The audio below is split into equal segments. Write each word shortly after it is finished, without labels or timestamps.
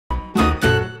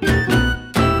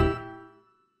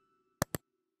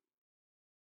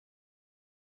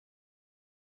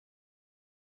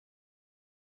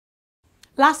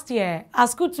Last year, our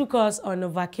school took us on a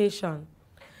vacation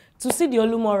to see the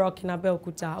Olumo Rock in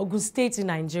Abeokuta, Ogun State in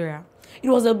Nigeria. It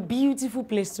was a beautiful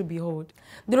place to behold.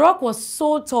 The rock was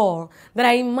so tall that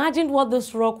I imagined what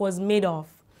this rock was made of.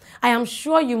 I am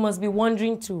sure you must be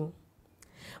wondering too.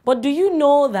 But do you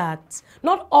know that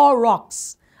not all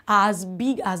rocks are as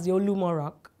big as the Olumo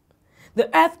Rock?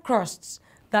 The earth crusts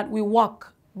that we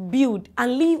walk, build,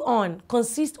 and live on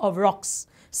consist of rocks.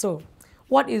 So,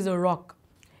 what is a rock?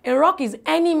 A rock is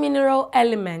any mineral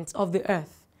element of the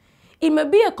earth. It may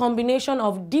be a combination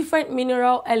of different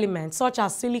mineral elements such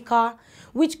as silica,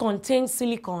 which contains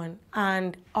silicon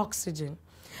and oxygen.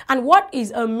 And what is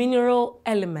a mineral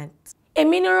element? A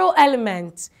mineral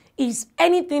element is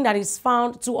anything that is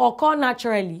found to occur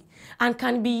naturally and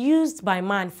can be used by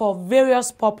man for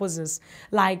various purposes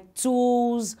like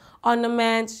tools,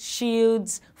 ornaments,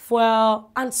 shields, fuel,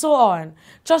 and so on.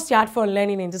 Just you had fun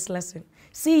learning in this lesson.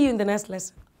 See you in the next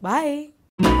lesson. Bye.